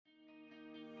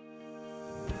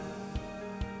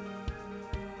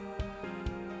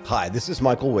Hi, this is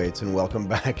Michael Waits, and welcome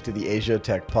back to the Asia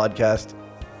Tech Podcast.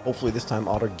 Hopefully this time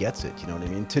Otter gets it, you know what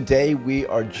I mean? Today we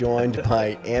are joined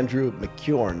by Andrew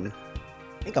McKeown.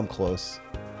 I think I'm close.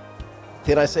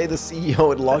 Did I say the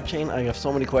CEO at LogChain? I have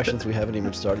so many questions we haven't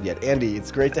even started yet. Andy,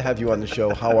 it's great to have you on the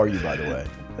show. How are you, by the way?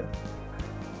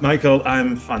 Michael,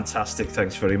 I'm fantastic.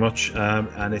 Thanks very much.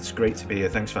 And it's great to be here.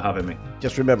 Thanks for having me.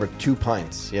 Just remember, 2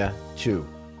 pints. Yeah, 2.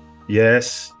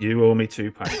 Yes, you owe me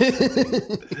 2 pints.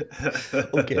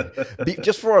 Okay.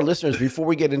 Just for our listeners, before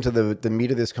we get into the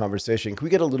meat of this conversation, can we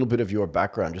get a little bit of your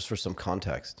background just for some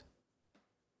context?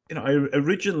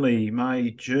 Originally,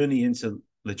 my journey into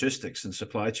logistics and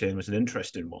supply chain was an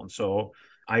interesting one. So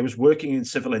I was working in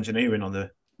civil engineering on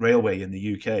the railway in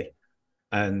the UK,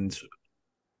 and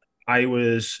I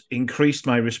was increased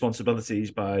my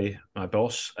responsibilities by my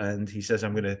boss, and he says,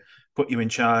 I'm going to put you in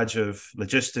charge of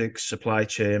logistics, supply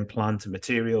chain, plant and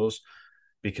materials,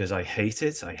 because I hate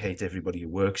it. I hate everybody who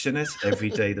works in it. Every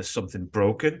day there's something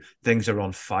broken. Things are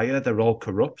on fire. They're all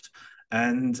corrupt.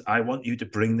 And I want you to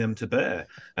bring them to bear.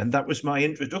 And that was my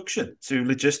introduction to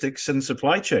logistics and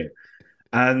supply chain.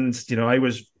 And, I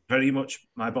was very much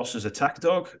my boss's attack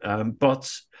dog, but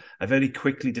I very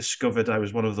quickly discovered I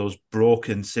was one of those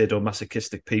broken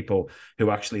sadomasochistic people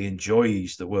who actually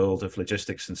enjoys the world of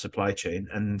logistics and supply chain,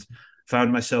 and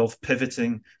found myself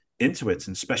pivoting into it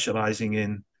and specializing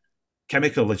in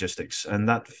chemical logistics. And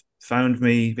that found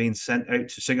me being sent out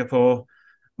to Singapore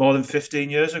more than 15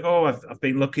 years ago. I've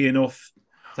been lucky enough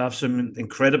to have some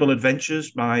incredible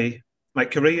adventures. My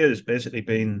career has basically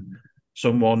been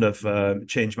someone of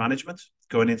change management,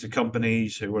 going into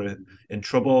companies who were in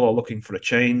trouble or looking for a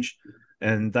change.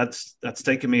 And that's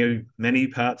taken me many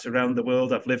parts around the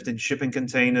world. I've lived in shipping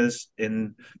containers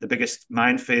in the biggest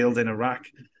minefield in Iraq.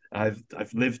 I've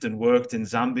lived and worked in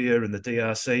Zambia and the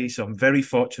DRC. So I'm very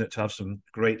fortunate to have some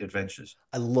great adventures.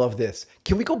 I love this.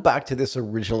 Can we go back to this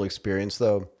original experience,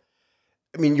 though?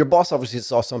 I mean, your boss obviously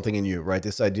saw something in you, right?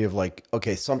 This idea of like,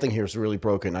 okay, something here is really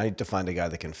broken. I need to find a guy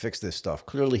that can fix this stuff.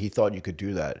 Clearly, he thought you could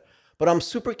do that. But I'm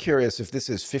super curious, if this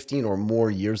is 15 or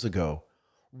more years ago,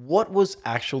 what was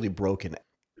actually broken?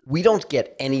 We don't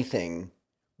get anything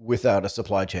without a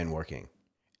supply chain working.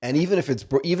 And even if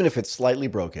it's slightly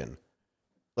broken,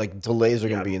 like delays are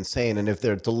going to be insane. And if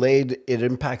they're delayed, it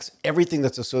impacts everything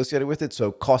that's associated with it.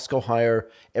 So costs go higher,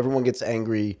 everyone gets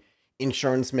angry,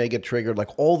 insurance may get triggered,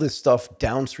 like all this stuff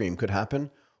downstream could happen.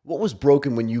 What was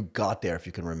broken when you got there, if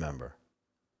you can remember?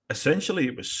 Essentially,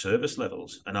 it was service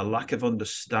levels and a lack of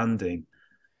understanding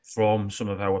from some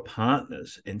of our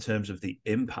partners in terms of the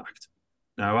impact.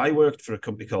 Now, I worked for a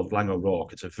company called Lang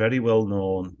O'Rourke. It's a very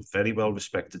well-known, very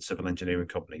well-respected civil engineering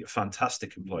company, a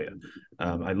fantastic employer.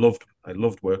 I loved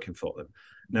working for them.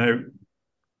 Now,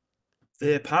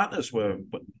 their partners were,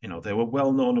 they were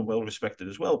well-known and well-respected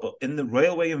as well. But in the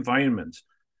railway environment,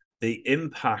 the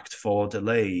impact for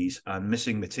delays and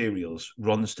missing materials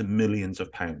runs to millions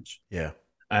of pounds. Yeah.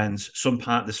 And some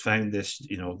partners found this,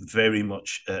 very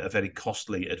much a very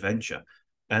costly adventure.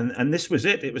 And this was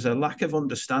it. It was a lack of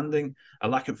understanding, a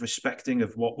lack of respecting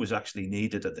of what was actually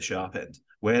needed at the sharp end,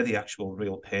 where the actual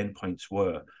real pain points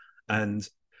were. And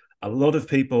a lot of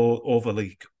people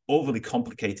overly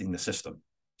complicating the system.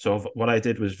 So what I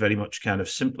did was very much kind of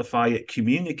simplify it,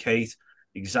 communicate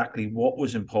exactly what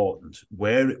was important,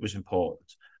 where it was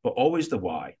important, but always the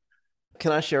why.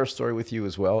 Can I share a story with you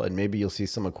as well? And maybe you'll see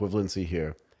some equivalency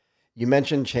here. You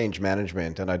mentioned change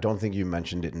management, and I don't think you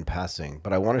mentioned it in passing,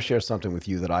 but I want to share something with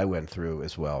you that I went through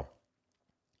as well.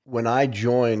 When I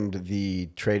joined the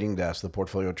trading desk, the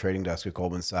portfolio trading desk at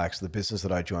Goldman Sachs, the business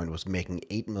that I joined was making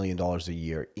 $8 million a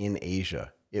year in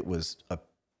Asia. It was a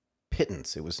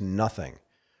pittance. It was nothing,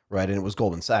 right? And it was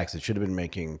Goldman Sachs. It should have been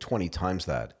making 20 times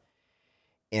that.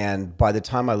 And by the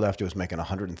time I left, it was making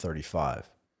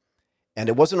 135. And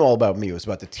it wasn't all about me. It was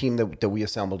about the team that we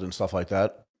assembled and stuff like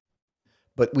that.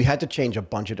 But we had to change a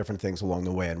bunch of different things along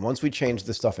the way. And once we changed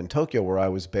the stuff in Tokyo, where I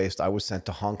was based, I was sent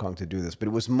to Hong Kong to do this. But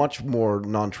it was much more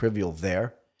non-trivial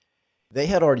there. They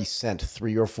had already sent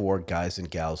 3 or 4 guys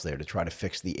and gals there to try to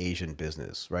fix the Asian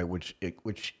business, right? Which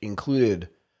included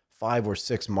 5 or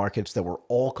 6 markets that were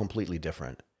all completely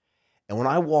different. And when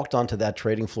I walked onto that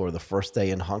trading floor the first day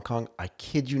in Hong Kong, I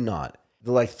kid you not,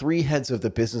 the 3 heads of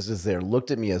the businesses there looked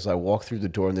at me as I walked through the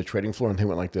door in the trading floor, and they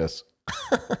went like this.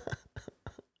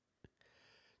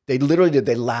 They literally did.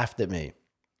 They laughed at me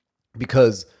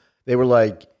because they were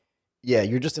like, yeah,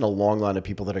 you're just in a long line of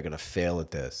people that are going to fail at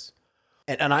this.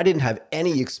 And I didn't have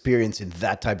any experience in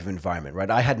that type of environment, right?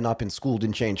 I had not been schooled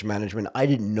in change management. I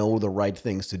didn't know the right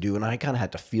things to do, and I kind of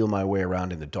had to feel my way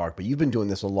around in the dark. But you've been doing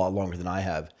this a lot longer than I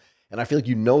have, and I feel like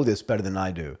you know this better than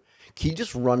I do. Can you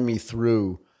just run me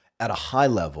through at a high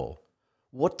level,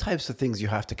 what types of things you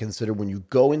have to consider when you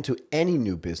go into any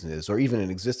new business or even an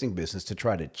existing business to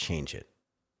try to change it?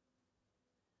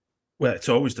 Well, it's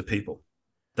always the people.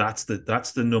 That's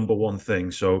the number one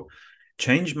thing. So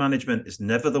change management is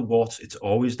never the what, it's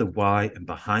always the why, and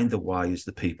behind the why is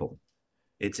the people.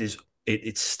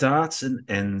 It starts and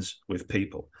ends with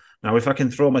people. Now, if I can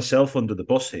throw myself under the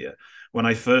bus here, when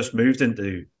I first moved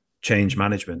into change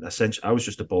management, essentially I was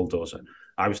just a bulldozer.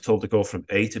 I was told to go from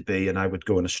A to B, and I would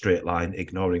go in a straight line,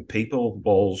 ignoring people,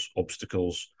 walls,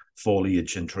 obstacles,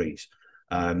 foliage, and trees.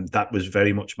 That was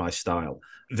very much my style.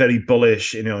 Very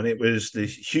bullish, and it was the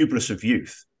hubris of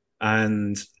youth.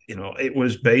 And it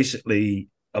was basically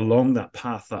along that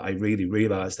path that I really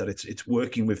realized that it's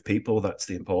working with people that's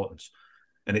the importance,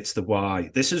 and it's the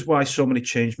why. This is why so many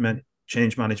change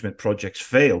management projects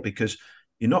fail, because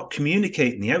you're not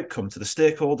communicating the outcome to the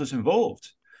stakeholders involved.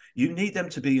 You need them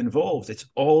to be involved. It's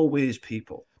always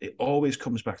people. It always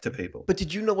comes back to people. But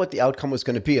did you know what the outcome was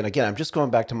going to be? And again, I'm just going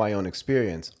back to my own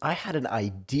experience. I had an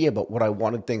idea about what I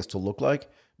wanted things to look like.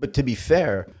 But to be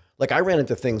fair, like I ran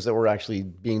into things that were actually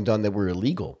being done that were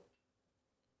illegal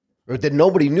or that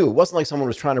nobody knew. It wasn't like someone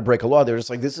was trying to break a law. They were just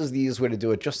like, this is the easiest way to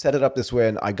do it. Just set it up this way.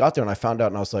 And I got there and I found out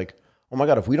and I was like, oh my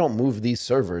God, if we don't move these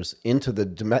servers into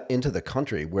the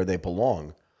country where they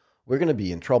belong, we're going to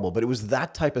be in trouble. But it was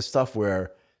that type of stuff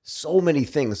where so many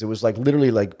things, it was like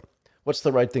literally like, what's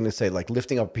the right thing to say? Like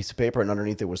lifting up a piece of paper and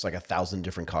underneath it was like 1,000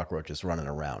 different cockroaches running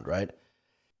around, right?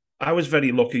 I was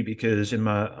very lucky because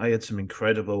I had some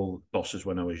incredible bosses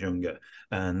when I was younger,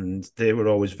 and they were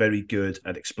always very good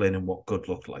at explaining what good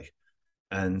looked like.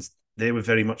 And they were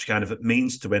very much kind of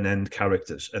means to an end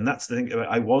characters. And that's the thing.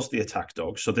 I was the attack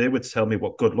dog. So they would tell me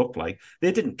what good looked like.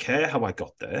 They didn't care how I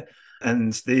got there.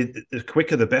 And the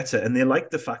quicker, the better. And they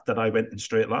liked the fact that I went in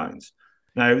straight lines.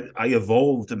 Now, I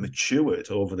evolved and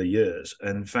matured over the years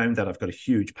and found that I've got a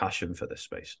huge passion for this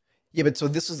space. Yeah, but so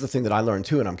this is the thing that I learned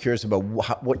too, and I'm curious about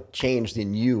what changed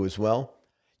in you as well.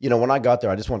 When I got there,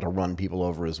 I just wanted to run people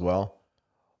over as well.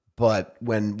 But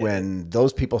when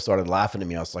those people started laughing at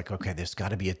me, I was like, okay, there's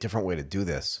got to be a different way to do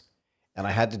this, and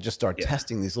I had to just start Yeah.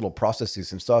 testing these little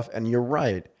processes and stuff. And you're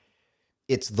right,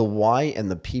 it's the why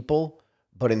and the people,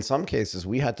 but in some cases,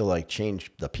 we had to like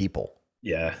change the people.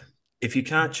 Yeah. If you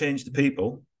can't change the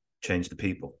people, change the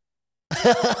people.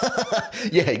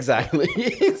 Yeah, exactly,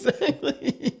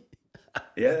 exactly.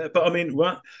 Yeah, but I mean,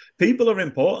 what people are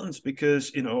important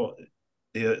because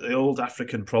the old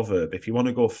African proverb: if you want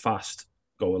to go fast,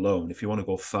 go alone. If you want to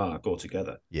go far, go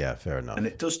together. Yeah, fair And enough.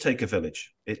 it does take a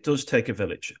village. It does take a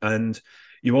village, and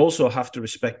you also have to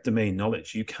respect domain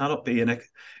knowledge. You cannot be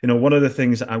one of the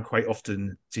things that I'm quite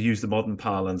often, to use the modern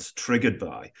parlance, triggered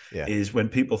by Yeah. is when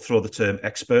people throw the term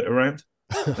expert around.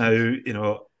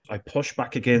 Now, I push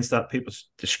back against that. People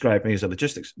describe me as a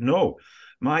logistics. No,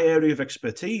 my area of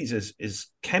expertise is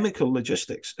chemical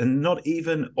logistics, and not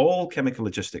even all chemical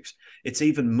logistics. It's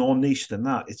even more niche than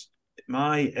that. It's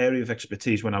my area of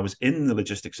expertise when I was in the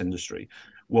logistics industry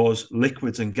was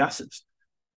liquids and gases.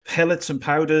 Pellets and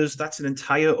powders, that's an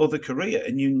entire other career.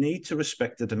 And you need to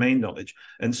respect the domain knowledge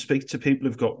and speak to people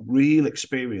who've got real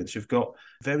experience, who've got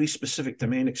very specific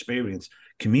domain experience.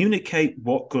 Communicate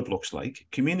what good looks like,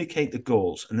 communicate the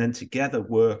goals, and then together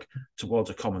work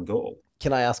towards a common goal.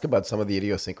 Can I ask about some of the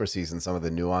idiosyncrasies and some of the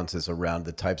nuances around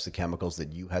the types of chemicals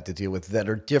that you had to deal with that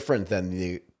are different than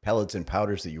the pellets and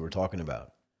powders that you were talking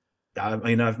about? I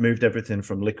mean, I've moved everything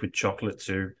from liquid chocolate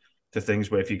to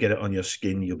things where if you get it on your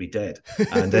skin, you'll be dead,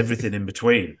 and everything in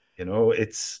between.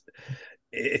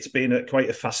 It's been quite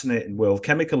a fascinating world.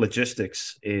 Chemical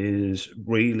logistics is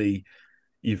really,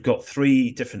 you've got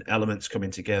three different elements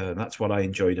coming together, and that's what I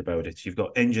enjoyed about it. You've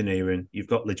got engineering, you've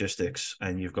got logistics,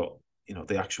 and you've got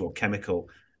the actual chemical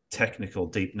technical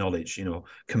deep knowledge,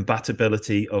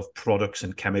 compatibility of products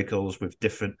and chemicals with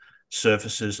different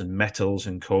surfaces and metals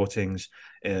and coatings.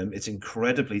 It's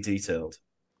incredibly detailed.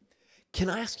 Can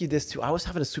I ask you this too? I was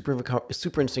having a super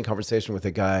interesting conversation with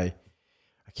a guy.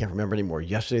 I can't remember anymore.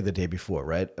 Yesterday, or the day before,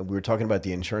 right? And we were talking about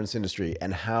the insurance industry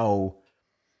and how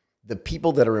the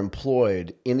people that are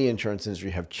employed in the insurance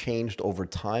industry have changed over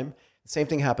time. The same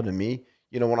thing happened to me.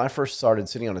 When I first started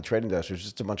sitting on a trading desk, there was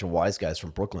just a bunch of wise guys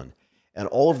from Brooklyn. And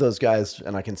all of those guys,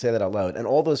 and I can say that out loud, and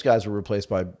all those guys were replaced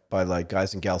by like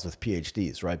guys and gals with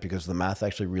PhDs, right? Because the math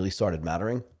actually really started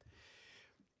mattering.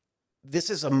 This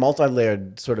is a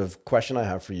multi-layered sort of question I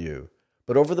have for you.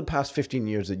 But over the past 15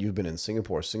 years that you've been in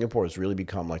Singapore, Singapore has really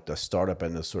become like the startup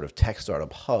and the sort of tech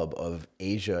startup hub of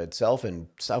Asia itself and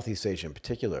Southeast Asia in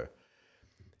particular.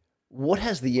 What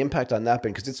has the impact on that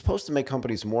been? Because it's supposed to make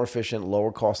companies more efficient,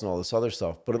 lower cost, and all this other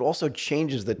stuff, but it also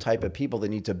changes the type of people that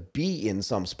need to be in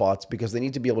some spots because they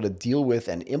need to be able to deal with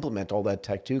and implement all that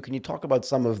tech too. Can you talk about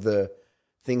some of the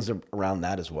things around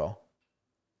that as well?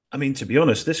 I mean, to be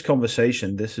honest, this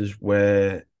conversation, this is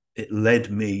where it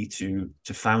led me to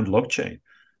found LogChain,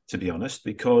 to be honest,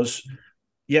 because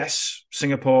yes,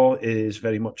 Singapore is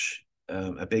very much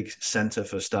a big center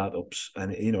for startups,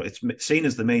 and it's seen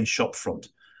as the main shop front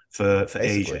for Asia.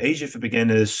 Basically. Asia for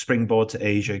beginners, springboard to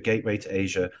Asia, gateway to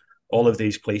Asia. All of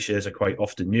these cliches are quite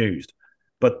often used,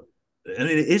 but I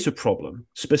mean, it is a problem,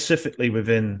 specifically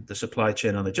within the supply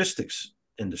chain and logistics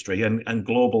industry and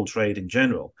global trade in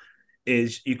general.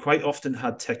 Is you quite often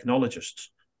had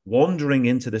technologists wandering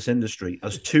into this industry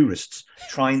as tourists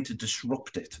trying to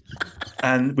disrupt it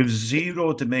and with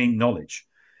zero domain knowledge,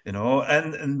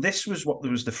 and this was what there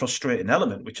was the frustrating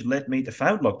element, which led me to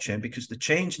found blockchain, because the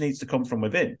change needs to come from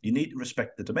within. You need to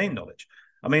respect the domain knowledge.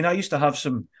 I mean, I used to have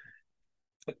some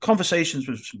conversations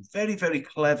with some very, very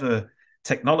clever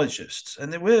technologists,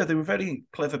 and they were very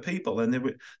clever people, and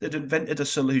they'd invented a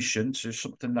solution to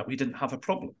something that we didn't have a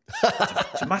problem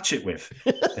to match it with.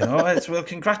 It's, well,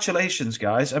 congratulations,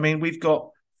 guys. I mean, we've got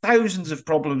thousands of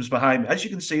problems behind me. As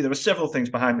you can see, there are several things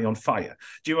behind me on fire.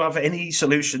 Do you have any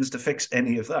solutions to fix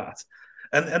any of that?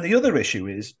 And the other issue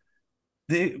is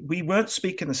we weren't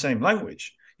speaking the same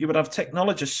language. You would have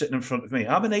technologists sitting in front of me.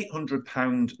 I'm an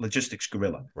 800-pound logistics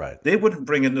gorilla. Right. They wouldn't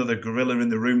bring another gorilla in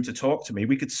the room to talk to me.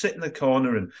 We could sit in the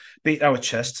corner and beat our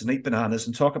chests and eat bananas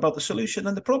and talk about the solution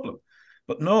and the problem.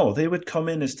 But no, they would come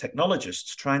in as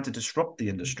technologists trying to disrupt the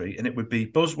industry, and it would be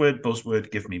buzzword,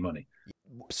 buzzword, give me money.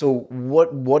 So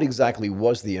what exactly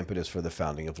was the impetus for the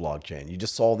founding of LogChain? You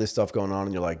just saw this stuff going on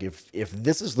and you're like, if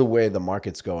this is the way the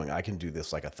market's going, I can do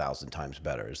this like 1,000 times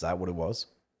better. Is that what it was?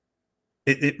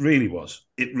 It really was.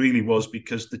 It really was,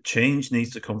 because the change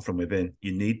needs to come from within.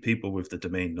 You need people with the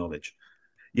domain knowledge.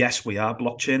 Yes, we are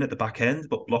blockchain at the back end,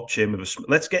 but blockchain with a.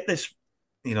 Let's get this,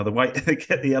 the white,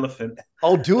 get the elephant,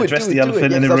 Oh, do it, address do the it, do it.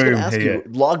 elephant Yeah, in because the I was going room to ask you, here.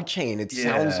 LogChain, it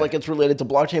sounds Yeah. like it's related to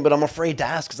blockchain, but I'm afraid to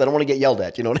ask because I don't want to get yelled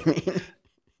at. You know what I mean? I don't want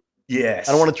Yes.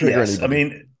 to trigger Yes. I anybody.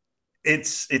 mean,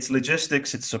 it's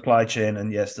logistics, it's supply chain,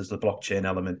 and yes, there's the blockchain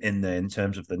element in there in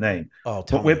terms of the name. Oh,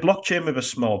 tell But we're me. blockchain with a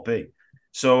small b.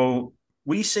 So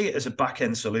we see it as a back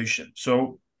end solution.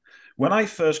 So when I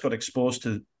first got exposed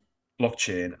to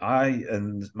blockchain, I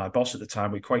and my boss at the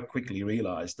time, we quite quickly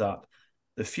realized that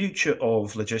the future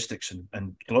of logistics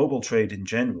and global trade in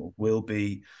general will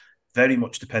be very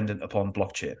much dependent upon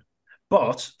blockchain.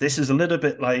 But this is a little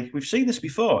bit like we've seen this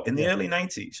before in the Yeah. early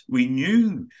 90s. We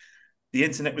knew the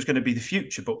internet was going to be the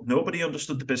future, but nobody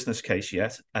understood the business case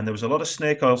yet. And there was a lot of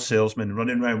snake oil salesmen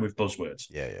running around with buzzwords.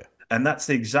 Yeah, yeah. And that's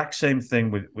the exact same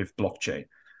thing with blockchain.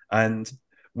 And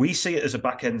we see it as a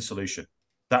back end solution.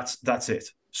 That's it.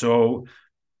 So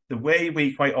the way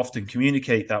we quite often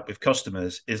communicate that with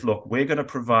customers is, look, we're going to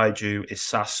provide you a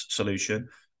SaaS solution,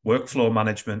 workflow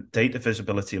management, data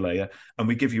visibility layer, and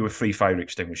we give you a free fire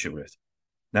extinguisher with.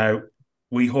 Now,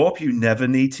 we hope you never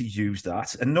need to use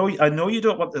that. And no, I know you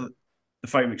don't want the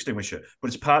fire extinguisher, but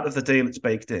it's part of the deal, it's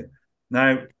baked in.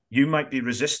 Now, you might be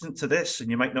resistant to this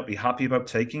and you might not be happy about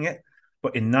taking it,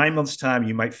 but in 9 months' time,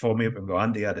 you might phone me up and go,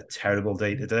 Andy, I had a terrible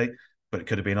day today, but it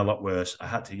could have been a lot worse. I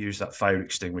had to use that fire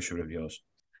extinguisher of yours.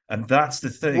 And that's the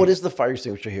What thing. is the fire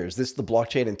extinguisher here? Is this the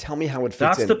blockchain? And tell me how it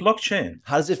fits That's the in. blockchain.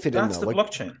 How does it fit in That's though? the Like,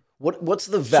 blockchain. what's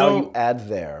the value So, add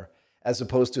there as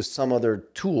opposed to some other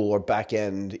tool or back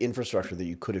end infrastructure that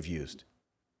you could have used?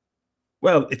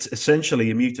 well, it's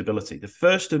essentially immutability. The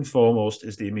first and foremost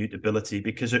is the immutability,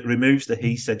 because it removes the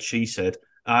he said, she said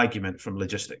argument from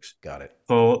logistics. Got it.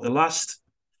 For the last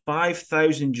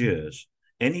 5,000 years,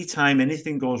 anytime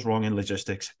anything goes wrong in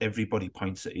logistics, everybody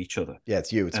points at each other. Yeah,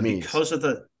 it's you. It's And me. because of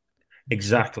the,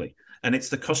 exactly. And it's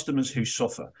the customers who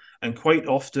suffer. And quite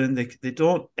often they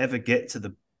don't ever get to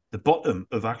the bottom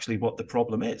of actually what the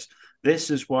problem is.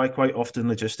 This is why quite often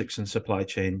logistics and supply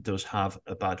chain does have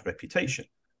a bad reputation.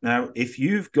 Now, if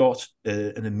you've got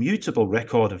an immutable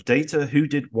record of data, who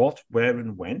did what, where,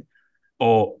 and when,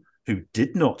 or who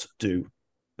did not do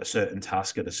a certain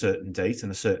task at a certain date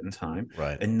and a certain time,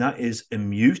 Right. and that is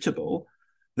immutable,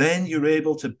 then you're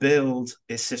able to build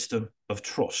a system of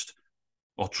trust,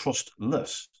 or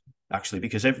trustless, actually,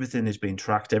 because everything is being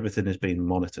tracked, everything is being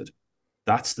monitored.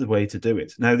 That's the way to do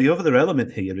it. Now, the other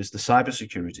element here is the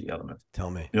cybersecurity element. Tell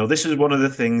me. This is one of the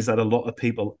things that a lot of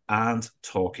people aren't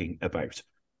talking about.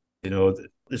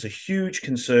 There's a huge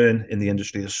concern in the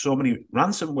industry. There's so many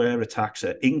ransomware attacks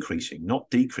are increasing, not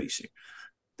decreasing.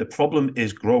 The problem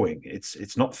is growing.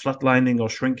 It's not flatlining or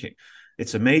shrinking.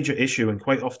 It's a major issue, and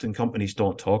quite often companies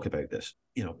don't talk about this.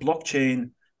 Blockchain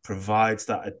provides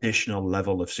that additional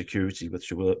level of security which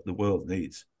the world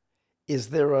needs. Is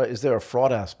there a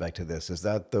fraud aspect to this? Is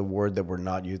that the word that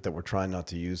we're trying not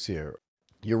to use here?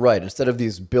 You're right. Instead of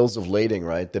these bills of lading,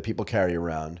 right, that people carry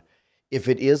around, if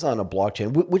it is on a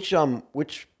blockchain,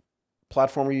 which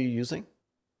platform are you using?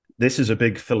 This is a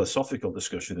big philosophical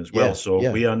discussion as well. Yeah, So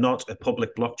yeah. we are not a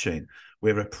public blockchain.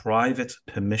 We're a private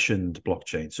permissioned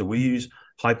blockchain. So we use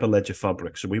Hyperledger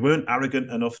Fabric. So we weren't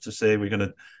arrogant enough to say we're going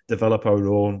to develop our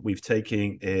own. We've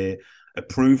taken a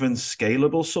proven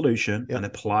scalable solution Yeah. and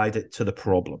applied it to the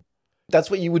problem.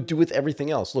 That's what you would do with everything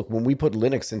else. Look, when we put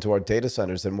Linux into our data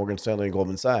centers at Morgan Stanley and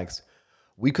Goldman Sachs,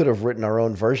 we could have written our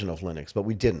own version of Linux, but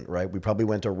we didn't, right? We probably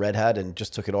went to Red Hat and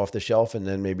just took it off the shelf and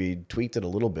then maybe tweaked it a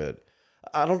little bit.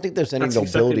 I don't think there's any That's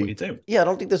exactly what nobility. you do. Yeah, I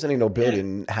don't think there's any nobility Yeah.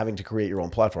 in having to create your own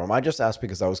platform. I just asked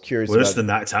because I was curious Worse about. than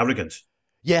that, it's arrogant.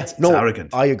 Yeah, It's no,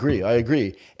 arrogant. I agree. I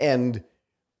agree. And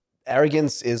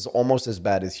arrogance is almost as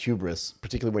bad as hubris,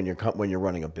 particularly when you're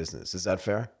running a business. Is that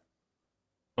fair?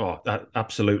 Oh,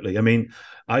 absolutely. I mean,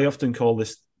 I often call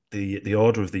this the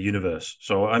order of the universe.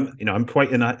 So I'm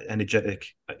quite an energetic,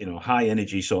 high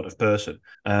energy sort of person.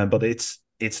 But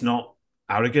it's not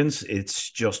arrogance. It's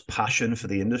just passion for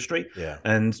the industry. Yeah.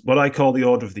 And what I call the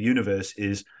order of the universe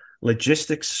is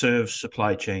logistics serves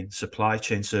supply chain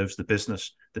serves the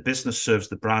business serves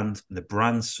the brand, and the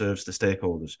brand serves the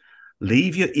stakeholders.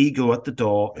 Leave your ego at the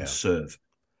door and Yeah. serve.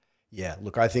 Yeah,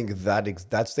 look, I think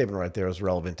that statement right there is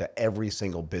relevant to every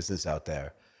single business out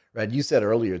there, right? You said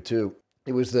earlier too,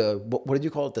 it was what did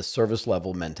you call it? The service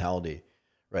level mentality,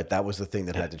 right? That was the thing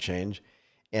that Yeah. had to change,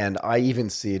 and I even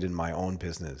see it in my own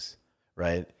business,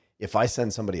 right? If I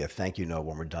send somebody a thank you note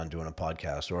when we're done doing a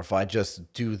podcast, or if I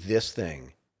just do this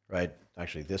thing, right?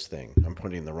 Actually, this thing, I'm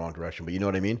pointing in the wrong direction, but you know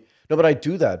what I mean? No, but I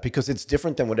do that because it's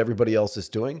different than what everybody else is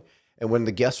doing, and when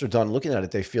the guests are done looking at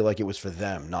it, they feel like it was for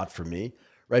them, not for me,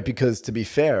 right? Because to be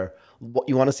fair, what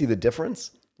you want to see the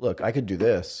difference? Look, I could do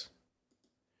this,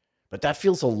 but that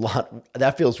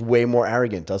feels way more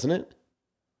arrogant, doesn't it?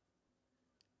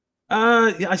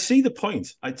 Yeah, I see the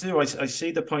point. I do. I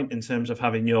see the point in terms of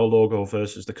having your logo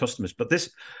versus the customers. But this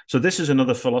is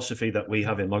another philosophy that we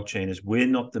have in LogChain is we're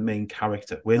not the main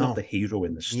character. We're not No, the hero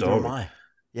in the neither am story. I.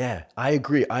 Yeah, I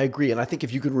agree. I agree. And I think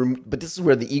if you could, but this is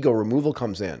where the ego removal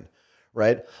comes in,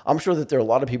 right? I'm sure that there are a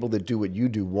lot of people that do what you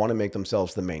do want to make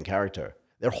themselves the main character.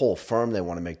 Their whole firm, they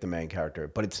want to make the main character,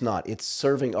 but it's not. It's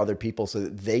serving other people so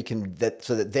that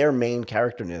so that their main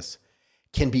characterness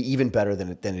can be even better than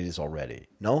it is already.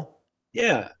 No?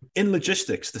 Yeah. In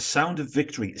logistics, the sound of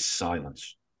victory is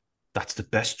silence. That's the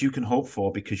best you can hope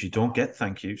for because you don't get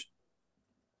thank yous.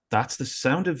 That's the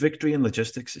sound of victory in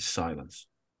logistics is silence.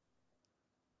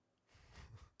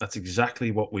 That's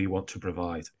exactly what we want to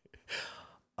provide.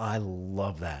 I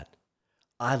love that.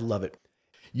 I love it.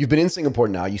 You've been in Singapore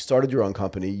now. You started your own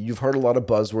company. You've heard a lot of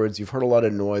buzzwords. You've heard a lot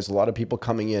of noise. A lot of people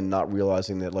coming in not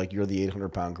realizing that like you're the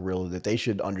 800-pound gorilla. That they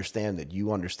should understand that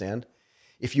you understand.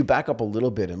 If you back up a little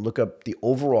bit and look up the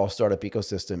overall startup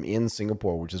ecosystem in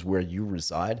Singapore, which is where you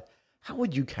reside, how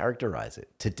would you characterize it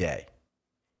today?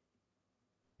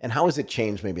 And how has it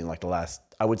changed maybe in like the last,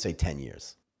 I would say, 10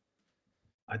 years?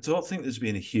 I don't think there's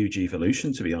been a huge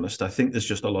evolution, to be honest. I think there's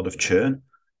just a lot of churn.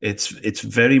 It's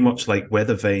very much like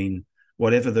weather vane,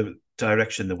 whatever the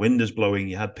direction the wind is blowing.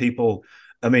 You had people,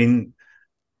 I mean,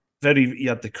 you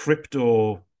had the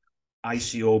crypto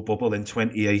ICO bubble in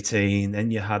 2018,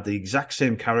 then you had the exact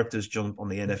same characters jump on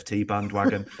the NFT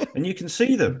bandwagon, and you can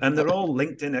see them, and they're all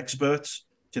LinkedIn experts.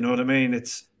 Do you know what I mean?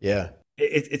 Yeah.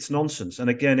 It's nonsense. And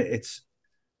again, it's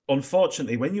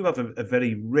unfortunately, when you have a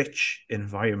very rich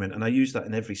environment, and I use that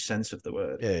in every sense of the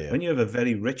word, Yeah. Yeah. when you have a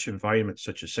very rich environment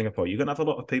such as Singapore, you're going to have a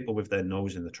lot of people with their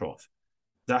nose in the trough.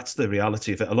 That's the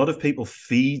reality of it. A lot of people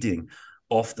feeding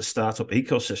off the startup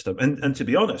ecosystem. And to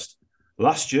be honest,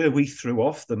 last year we threw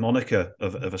off the moniker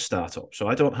of a startup. So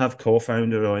I don't have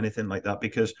co-founder or anything like that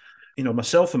because,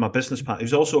 myself and my business partner,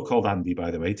 who's also called Andy,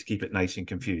 by the way, to keep it nice and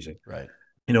confusing. Right.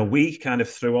 We kind of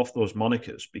threw off those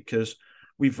monikers because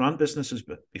we've run businesses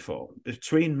before.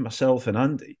 Between myself and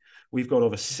Andy, we've got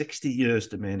over 60 years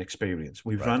domain experience.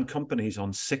 We've run companies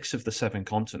on 6 of the 7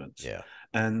 continents. Yeah.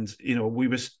 And,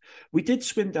 we did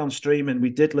swim downstream and we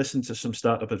did listen to some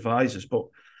startup advisors, but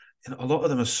a lot of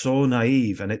them are so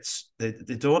naive and they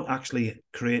don't actually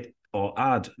create or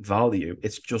add value.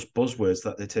 It's just buzzwords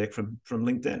that they take from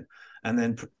LinkedIn and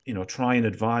then, try and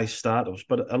advise startups.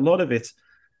 But a lot of it,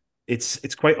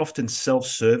 it's quite often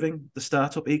self-serving, the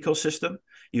startup ecosystem.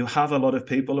 You have a lot of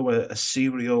people who are a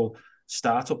serial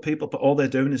startup people, but all they're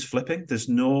doing is flipping. There's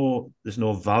no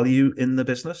value in the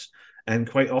business. And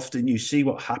quite often you see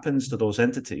what happens to those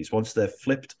entities once they're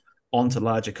flipped onto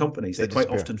larger companies. They They're quite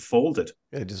disappear. often folded.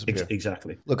 Yeah, they disappear.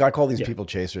 Exactly. Look, I call these Yeah. people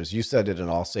chasers. You said it, and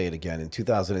I'll say it again. In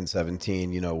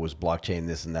 2017, it was blockchain,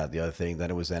 this and that, the other thing. Then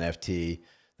it was NFT.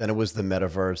 Then it was the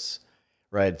metaverse,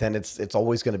 right? Then it's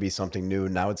always going to be something new.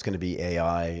 Now it's going to be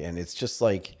AI, and it's just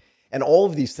like, and all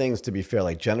of these things. To be fair,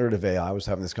 like generative AI, I was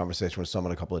having this conversation with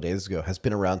someone a couple of days ago, has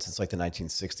been around since like the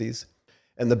 1960s,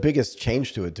 and the biggest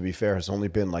change to it, to be fair, has only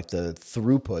been like the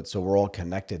throughput. So we're all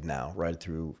connected now, right,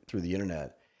 through the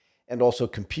internet, and also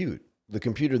compute. The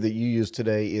computer that you use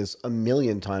today is a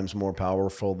million times more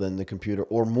powerful than the computer,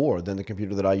 or more than the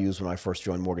computer that I used when I first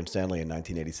joined Morgan Stanley in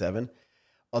 1987.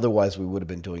 Otherwise, we would have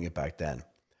been doing it back then.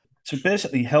 To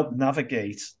basically help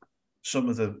navigate some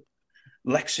of the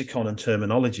lexicon and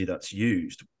terminology that's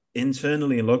used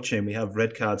internally in LogChain, we have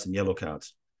red cards and yellow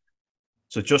cards.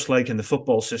 So just like in the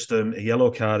football system, a yellow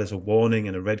card is a warning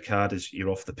and a red card is you're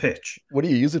off the pitch. What do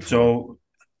you use it for?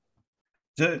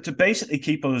 So to basically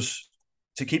keep us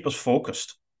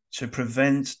focused, to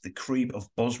prevent the creep of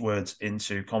buzzwords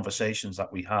into conversations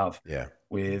that we have Yeah.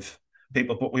 with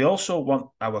people. But we also want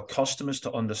our customers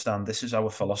to understand this is our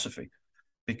philosophy.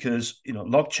 Because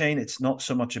LogChain, it's not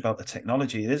so much about the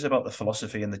technology, it is about the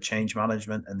philosophy and the change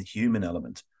management and the human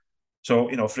element. So,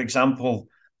 for example,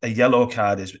 a yellow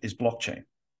card is blockchain.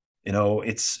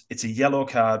 It's a yellow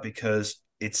card because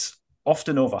it's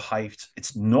often overhyped.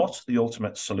 It's not the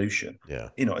ultimate solution. Yeah.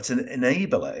 It's an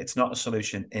enabler. It's not a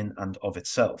solution in and of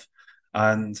itself.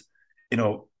 And,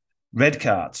 red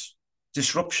cards,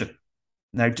 disruption.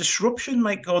 Now, disruption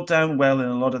might go down well in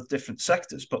a lot of different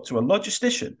sectors, but to a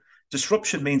logistician,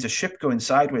 disruption means a ship going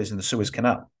sideways in the Suez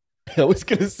Canal. I was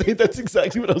going to say that's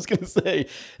exactly what I was going to say.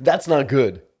 That's not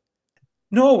good.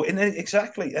 No,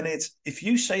 exactly. And it's if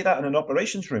you say that in an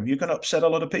operations room, you're going to upset a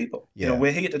lot of people. Yeah.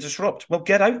 We're here to disrupt. Well,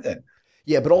 get out then.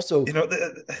 Yeah, but also,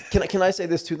 The, can I say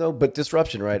this too though? But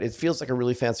disruption, right? It feels like a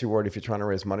really fancy word if you're trying to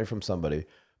raise money from somebody.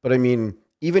 But I mean,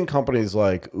 even companies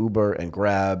like Uber and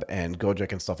Grab and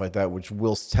Gojek and stuff like that, which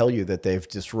will tell you that they've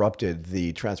disrupted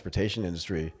the transportation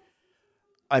industry.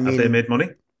 I have they mean, made money?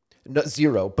 no,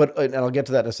 zero. But and I'll get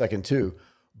to that in a second too.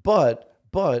 But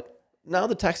now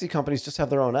the taxi companies just have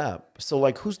their own app. So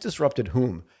like, who's disrupted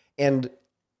whom? And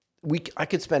I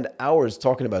could spend hours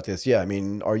talking about this. Yeah, I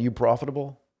mean, are you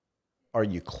profitable? Are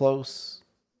you close?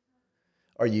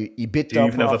 Are you Do you EBITDA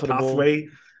even have a profitable? pathway?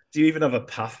 Do you even have a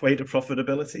pathway to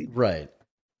profitability? Right.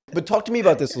 But talk to me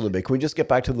about this a little bit. Can we just get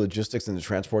back to the logistics and the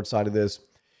transport side of this?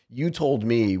 You told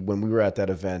me when we were at that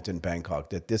event in Bangkok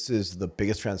that this is the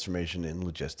biggest transformation in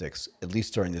logistics, at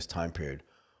least during this time period.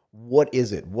 What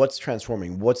is it? What's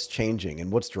transforming? What's changing?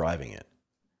 And what's driving it?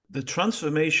 The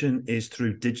transformation is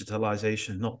through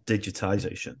digitalization, not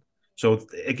digitization. So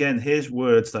again, here's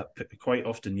words that quite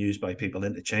often used by people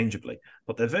interchangeably,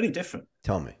 but they're very different.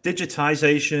 Tell me.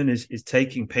 Digitization is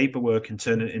taking paperwork and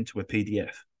turning it into a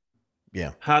PDF,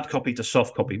 Yeah. hard copy to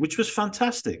soft copy, which was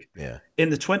fantastic Yeah. in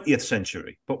the 20th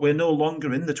century, but we're no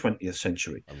longer in the 20th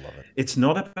century. I love it. It's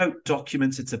not about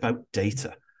documents, it's about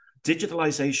data.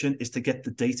 Digitalization is to get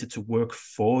the data to work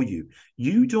for you.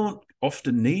 You don't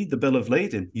often need the bill of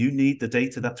lading. You need the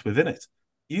data that's within it.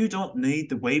 You don't need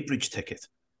the Weybridge ticket.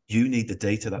 You need the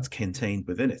data that's contained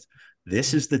within it.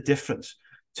 This is the difference.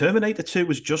 Terminator 2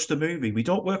 was just a movie. We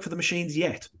don't work for the machines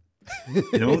yet.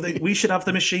 We should have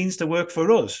the machines to work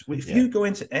for us. If you go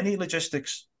into any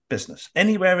logistics business,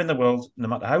 anywhere in the world, no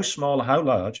matter how small or how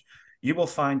large, you will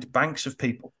find banks of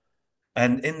people.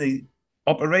 And in the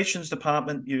operations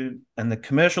department and the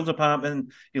commercial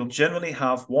department, you'll generally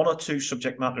have one or two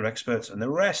subject matter experts, and the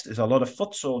rest is a lot of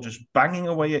foot soldiers banging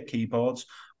away at keyboards,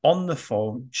 on the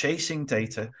phone, chasing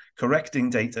data,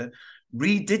 correcting data,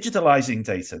 redigitalizing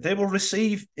data. They will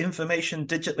receive information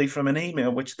digitally from an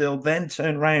email, which they'll then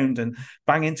turn around and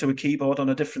bang into a keyboard on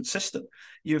a different system.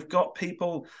 You've got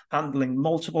people handling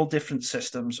multiple different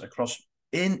systems across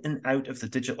in and out of the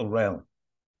digital realm.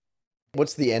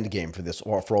 What's the end game for this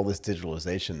or for all this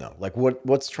digitalization though? Like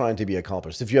what's trying to be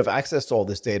accomplished? If you have access to all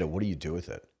this data, what do you do with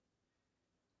it?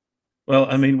 Well,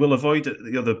 I mean, we'll avoid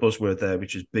the other buzzword there,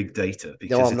 which is big data, No,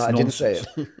 because I'm not. it's I didn't say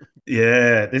nonsense. it.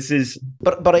 Yeah, this is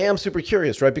But I am super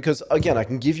curious, right? Because again, I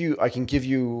can give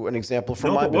you an example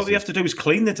from no. my But what we have business. to do is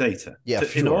clean the data Yeah, in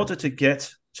sure. order to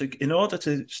in order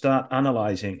to start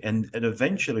analyzing, and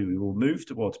eventually we will move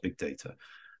towards big data.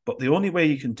 But the only way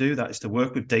you can do that is to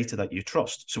work with data that you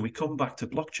trust. So we come back to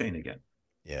blockchain again,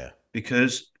 Yeah,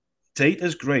 because data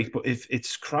is great, but if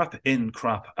it's crap in,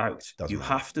 crap out, doesn't you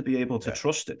matter. have to be able to Yeah,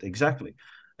 trust it. Exactly.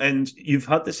 And you've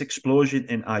had this explosion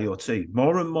in IoT.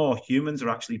 More and more humans are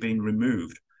actually being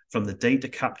removed from the data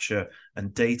capture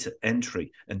and data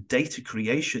entry and data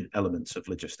creation elements of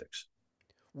logistics.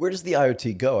 Where does the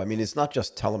IoT go? I mean, it's not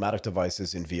just telematic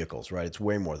devices in vehicles, right? It's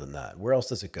way more than that. Where else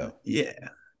does it go? Yeah.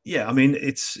 Yeah, I mean,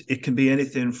 it can be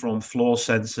anything from floor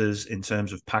sensors in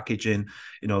terms of packaging.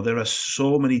 You know, there are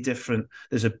so many different.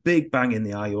 There's a big bang in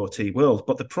the IoT world,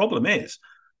 but the problem is,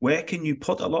 where can you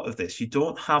put a lot of this? You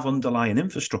don't have underlying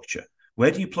infrastructure. Where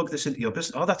do you plug this into your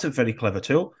business? Oh, that's a very clever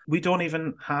tool. We don't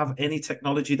even have any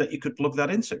technology that you could plug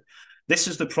that into. This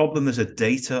is the problem. There's a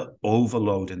data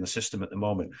overload in the system at the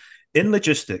moment. In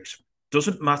logistics,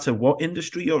 doesn't matter what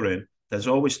industry you're in, there's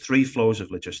always three flows of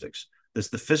logistics. There's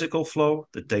the physical flow,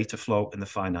 the data flow, and the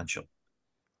financial.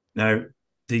 Now,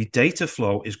 the data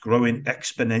flow is growing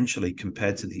exponentially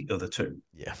compared to the other two.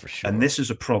 Yeah, for And sure. this is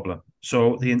a problem.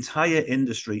 So the entire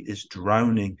industry is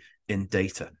drowning in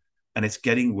data, and it's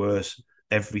getting worse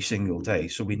every single day.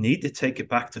 So we need to take it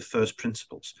back to first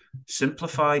principles,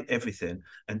 simplify everything,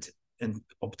 and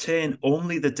obtain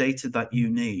only the data that you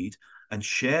need and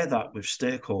share that with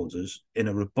stakeholders in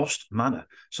a robust manner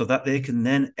so that they can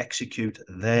then execute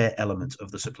their element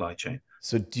of the supply chain.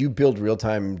 So, do you build real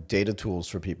time data tools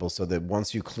for people so that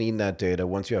once you clean that data,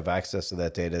 once you have access to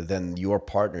that data, then your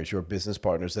partners, your business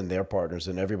partners, and their partners,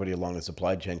 and everybody along the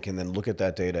supply chain can then look at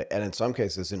that data and, in some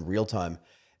cases, in real time,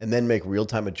 and then make real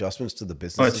time adjustments to the Oh,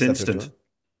 it's businesses that they're instant. doing?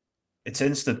 It's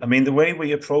instant. I mean, the way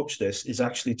we approach this is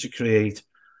actually to create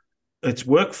it's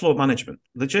workflow management.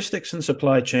 Logistics and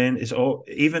supply chain is all,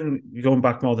 even going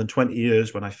back more than 20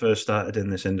 years when I first started in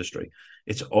this industry,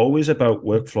 it's always about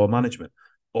workflow management.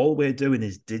 All we're doing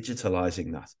is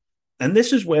digitalizing that. And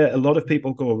this is where a lot of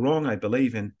people go wrong, I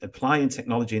believe, in applying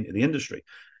technology into the industry.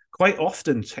 Quite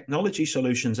often, technology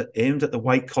solutions are aimed at the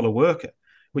white collar worker,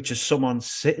 which is someone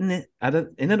sitting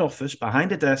in an office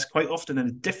behind a desk, quite often in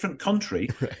a different country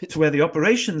Right. to where the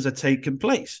operations are taking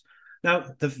place. Now,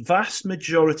 the vast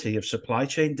majority of supply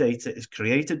chain data is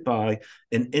created by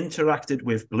and interacted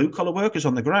with blue collar workers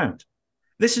on the ground.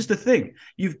 This is the thing.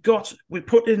 We've put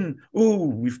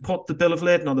the bill of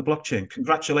lading on the blockchain.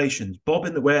 Congratulations. Bob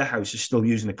in the warehouse is still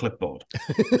using a clipboard.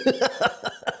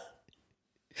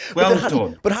 But then Well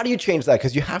done. how do you change that?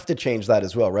 Because you have to change that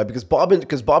as well, right? Because Bob in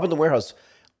the warehouse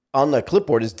on the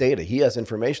clipboard is data. He has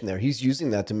information there. He's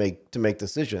using that to make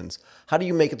decisions. How do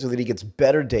you make it so that he gets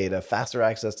better data, faster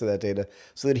access to that data,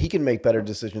 so that he can make better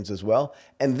decisions as well?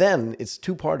 And then it's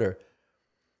two-parter.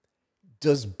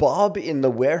 Does Bob in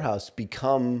the warehouse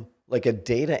become like a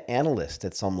data analyst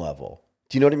at some level?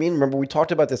 Do you know what I mean? Remember, we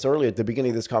talked about this earlier at the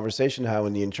beginning of this conversation, how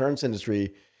in the insurance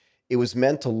industry, it was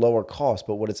meant to lower costs,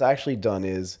 but what it's actually done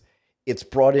is it's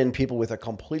brought in people with a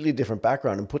completely different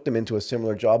background and put them into a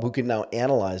similar job who can now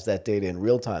analyze that data in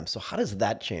real time. So how does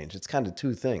that change? It's kind of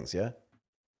two things, yeah?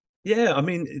 Yeah, I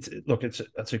mean,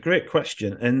 that's a great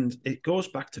question, and it goes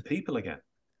back to people again.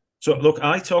 So, look,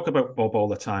 I talk about Bob all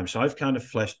the time. So, I've kind of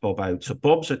fleshed Bob out. So,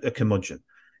 Bob's a curmudgeon.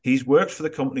 He's worked for the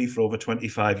company for over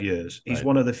 25 years. He's Right.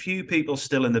 one of the few people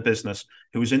still in the business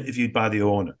who was interviewed by the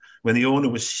owner when the owner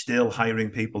was still hiring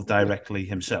people directly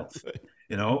himself.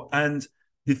 And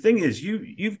the thing is,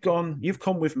 you've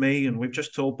come with me, and we've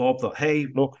just told Bob that, hey,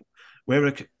 look,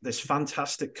 this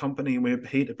fantastic company, and we're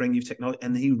here to bring you technology.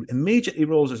 And he immediately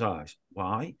rolls his eyes.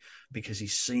 Why? Because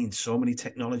he's seen so many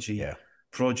technology Yeah.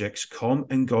 projects come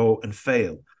and go and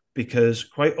fail, because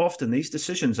quite often these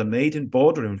decisions are made in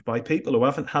boardrooms by people who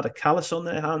haven't had a callus on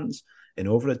their hands in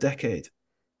over a decade.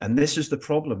 And this is the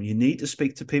problem. You need to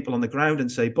speak to people on the ground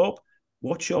and say, Bob,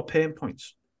 what's your pain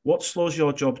points? What slows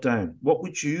your job down? What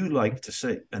would you like to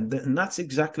see? And that's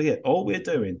exactly it. All we're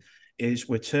doing is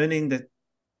we're turning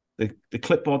the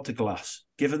clipboard to glass,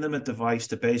 giving them a device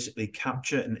to basically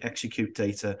capture and execute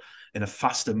data in a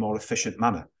faster, more efficient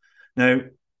manner. Now,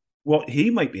 what he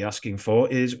might be asking for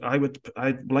is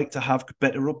I'd like to have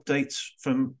better updates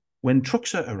from when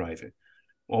trucks are arriving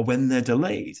or when they're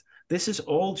delayed. This is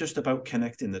all just about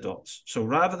connecting the dots. So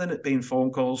rather than it being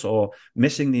phone calls or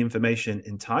missing the information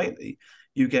entirely,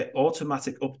 you get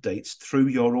automatic updates through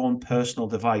your own personal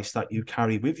device that you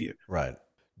carry with you. Right.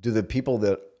 Do the people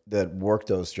that work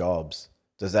those jobs,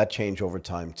 does that change over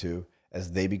time too,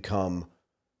 as they become,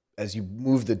 as you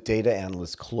move the data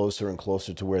analysts closer and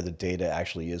closer to where the data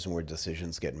actually is and where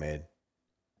decisions get made?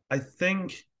 I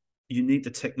think you need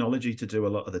the technology to do a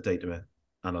lot of the data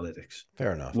analytics.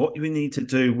 Fair enough. What we need to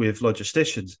do with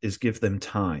logisticians is give them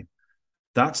time.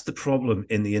 That's the problem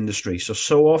in the industry.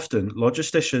 So often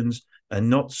logisticians are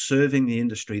not serving the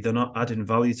industry. They're not adding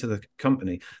value to the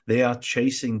company. They are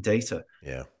chasing data.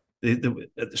 Yeah.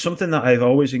 Something that I've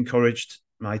always encouraged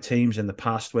my teams in the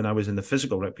past when I was in the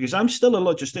physical rep, because I'm still a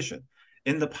logistician.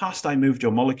 In the past, I moved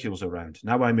your molecules around.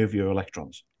 Now I move your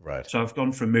electrons. Right. So I've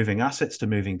gone from moving assets to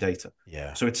moving data.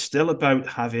 Yeah. So it's still about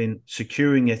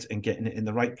securing it and getting it in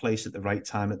the right place at the right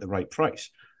time at the right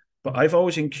price. But I've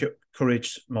always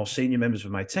encouraged more senior members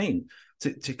of my team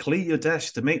to clear your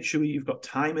desk, to make sure you've got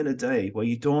time in a day where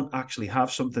you don't actually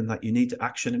have something that you need to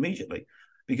action immediately.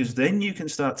 Because then you can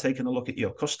start taking a look at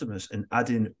your customers and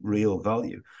adding real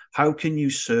value. How can you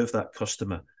serve that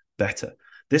customer better?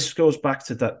 This goes back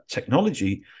to that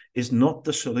technology is not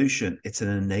the solution, it's an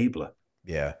enabler.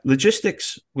 Yeah.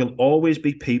 Logistics will always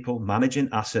be people managing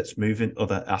assets, moving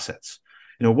other assets.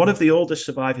 One of the oldest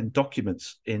surviving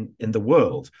documents in the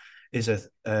world is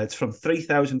it's from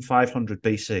 3,500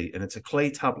 BC, and it's a clay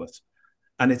tablet,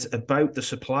 and it's about the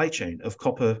supply chain of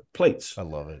copper plates. I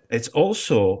love it. It's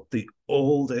also the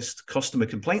oldest customer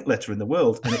complaint letter in the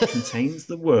world, and it contains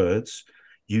the words,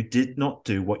 "You did not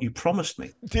do what you promised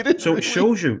me." Did it? So really? it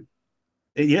shows you,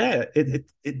 yeah, it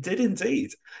did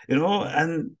indeed.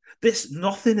 And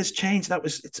nothing has changed.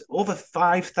 It's over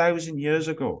 5,000 years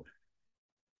ago.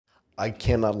 I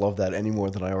cannot love that any more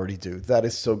than I already do. That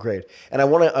is so great, and I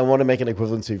want to make an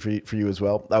equivalency for you as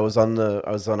well. I was on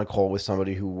a call with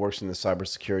somebody who works in the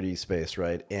cybersecurity space,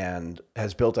 right, and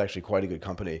has built actually quite a good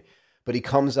company. But he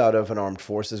comes out of an armed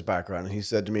forces background, and he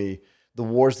said to me, "The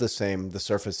war's the same. The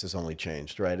surface has only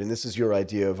changed, right?" And this is your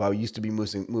idea of how I used to be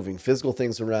moving physical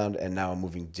things around, and now I'm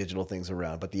moving digital things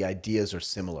around. But the ideas are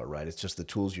similar, right? It's just the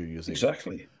tools you're using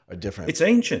Exactly. are different. It's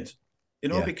ancient.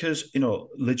 Yeah. Because,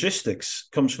 logistics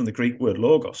comes from the Greek word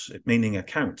logos, meaning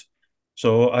account.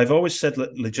 So I've always said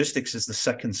that logistics is the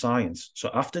second science. So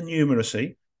after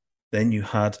numeracy, then you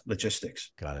had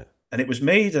logistics. Got it. And it was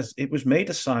made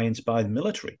a science by the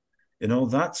military.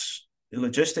 That's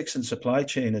logistics and supply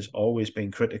chain has always been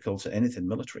critical to anything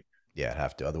military. Yeah,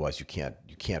 have to. Otherwise, you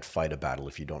can't fight a battle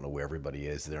if you don't know where everybody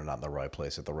is. They're not in the right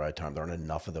place at the right time. There aren't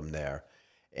enough of them there.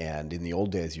 And in the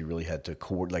old days, you really had to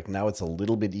coordinate. Like now, it's a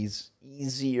little bit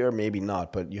easier, maybe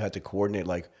not, but you had to coordinate.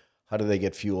 Like, how do they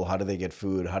get fuel? How do they get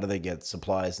food? How do they get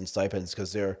supplies and stipends?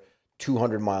 Because they're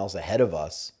 200 miles ahead of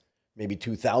us, maybe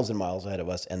 2,000 miles ahead of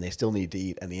us, and they still need to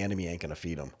eat, and the enemy ain't gonna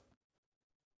feed them.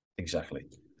 Exactly.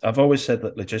 I've always said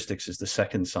that logistics is the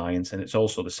second science, and it's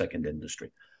also the second industry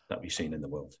that we've seen in the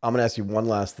world. I'm gonna ask you one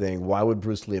last thing. Why would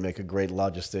Bruce Lee make a great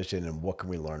logistician, and what can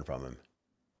we learn from him?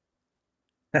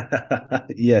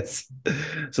 Yes.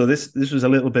 So this was a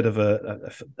little bit of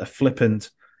a flippant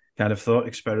kind of thought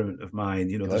experiment of mine.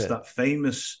 There's that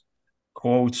famous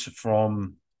quote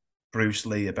from Bruce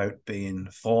Lee about being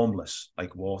formless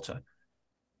like water.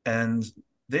 And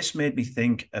this made me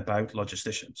think about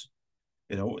logisticians.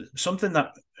 Something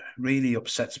that really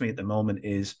upsets me at the moment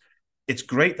is it's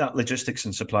great that logistics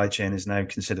and supply chain is now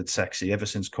considered sexy ever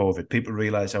since COVID. People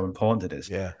realize how important it is.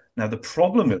 Yeah. Now, the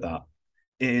problem with that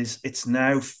is it's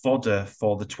now fodder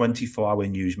for the 24-hour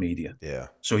news media. Yeah.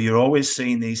 So you're always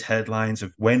seeing these headlines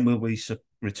of when will we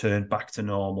return back to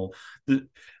normal? The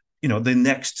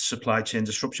next supply chain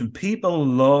disruption. People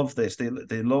love this.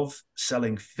 They love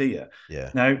selling fear. Yeah.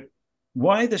 Now,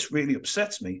 why this really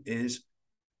upsets me is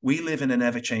we live in an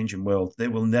ever-changing world.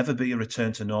 There will never be a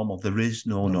return to normal. There is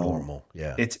no normal.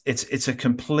 Yeah. It's a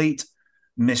complete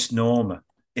misnomer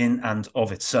in and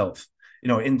of itself.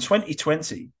 In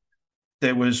 2020,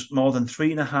 there was more than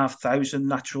 3,500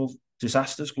 natural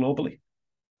disasters globally,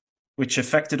 which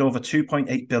affected over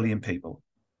 2.8 billion people.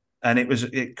 And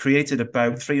it created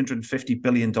about $350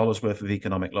 billion worth of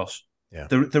economic loss. Yeah.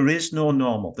 There is no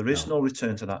normal. There is no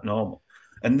return to that normal.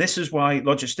 And this is why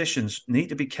logisticians need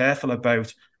to be careful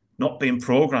about not being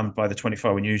programmed by the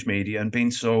 24-hour news media and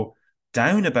being so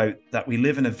down about that we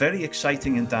live in a very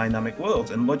exciting and dynamic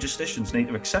world. And logisticians need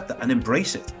to accept that and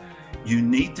embrace it. You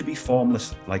need to be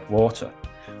formless like water.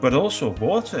 But also,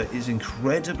 water is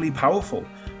incredibly powerful.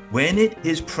 When it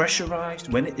is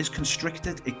pressurized, when it is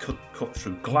constricted, it could cut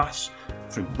through glass,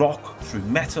 through rock, through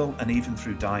metal, and even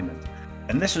through diamond.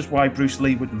 And this is why Bruce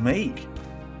Lee would make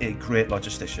a great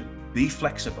logistician. Be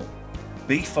flexible,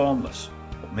 be formless,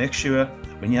 but make sure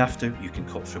that when you have to, you can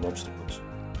cut through obstacles.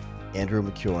 Andrew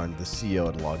McKeown, the CEO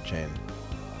at LogChain.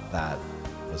 That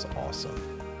was awesome.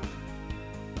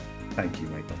 Thank you,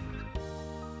 Michael.